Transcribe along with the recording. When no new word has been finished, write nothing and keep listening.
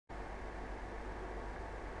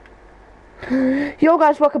Yo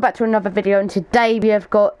guys, welcome back to another video, and today we have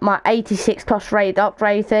got my 86 plus rated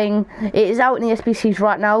upgrade thing. It is out in the SBCs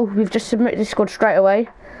right now. We've just submitted this squad straight away.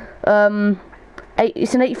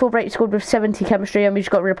 It's an 84 rated squad with 70 chemistry, and we've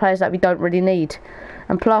just got rid of players that we don't really need.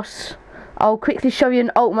 And plus, I'll quickly show you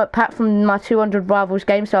an ultimate pack from my 200 Rivals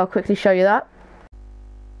game, so I'll quickly show you that.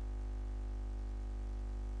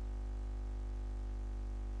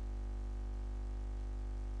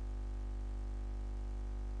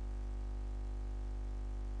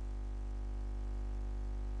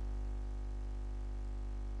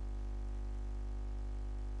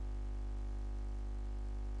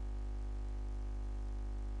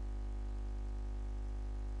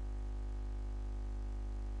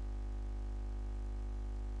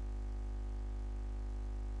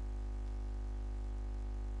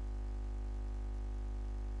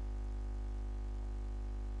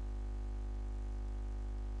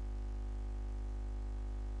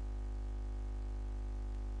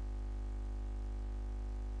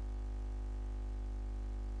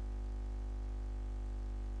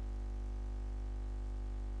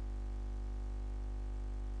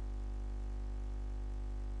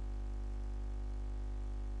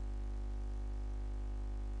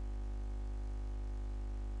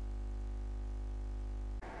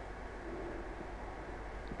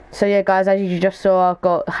 So yeah guys, as you just saw, I've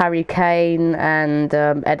got Harry Kane and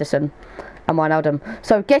Edison and Wijnaldum.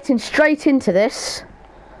 So getting straight into this,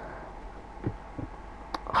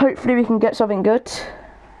 hopefully we can get something good.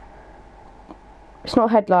 It's not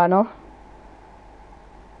a headliner.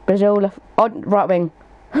 Brazil left, right wing.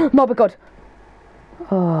 Oh my god.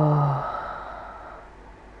 Oh.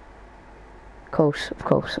 Of course.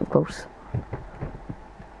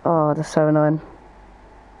 Oh, that's so annoying.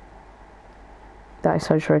 That is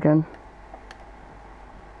so triggering.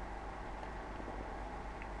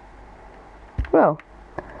 Well,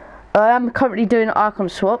 I am currently doing icon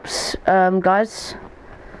swaps, guys.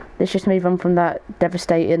 Let's just move on from that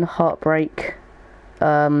devastating heartbreak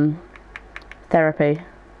therapy.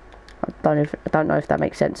 I don't know if that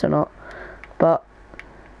makes sense or not, but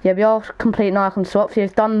yeah, we are completing icon swaps.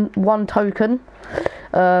 We've done one token.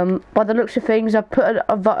 By the looks of things, I've put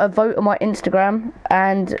a vote on my Instagram,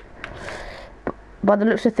 and by the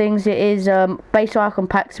looks of things, it is base icon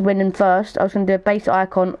packs winning first. I was going to do a base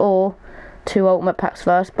icon or 2 ultimate packs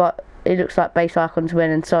first, but it looks like base icons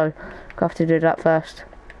winning, so I have to do that first.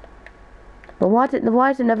 But why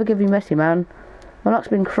does it never give me Messi, man? My luck's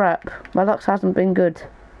been crap. My luck hasn't been good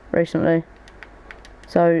recently,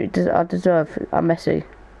 so I deserve a Messi.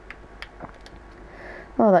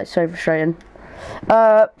 Oh, that's so frustrating.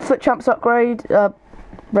 Foot champs upgrade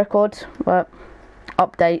record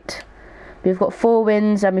update. We've got 4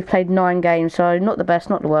 wins and we've played 9 games, so not the best,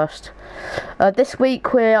 not the worst. This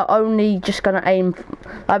week we're only just gonna aim.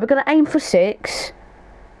 We're gonna aim for 6,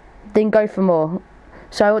 then go for more.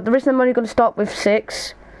 So the reason I'm only gonna start with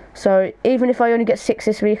 6. So even if I only get 6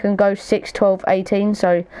 this week, I can go 6, 12, 18.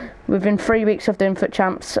 So within 3 weeks of doing foot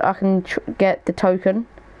champs, I can get the token.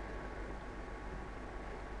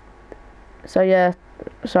 So yeah,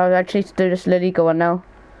 so I actually need to do this La Liga one now.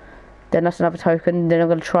 Then that's another token. Then I'm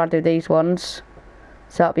going to try and do these ones.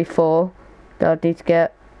 So that'll be 4. Then I'll need to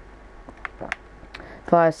get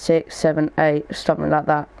 5, 6, 7, 8, something like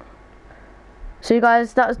that. So you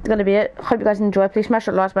guys, that's going to be it. Hope you guys enjoy. Please smash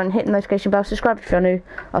that like button, hit the notification bell, subscribe if you're new.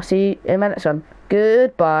 I'll see you in the next one.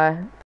 Goodbye.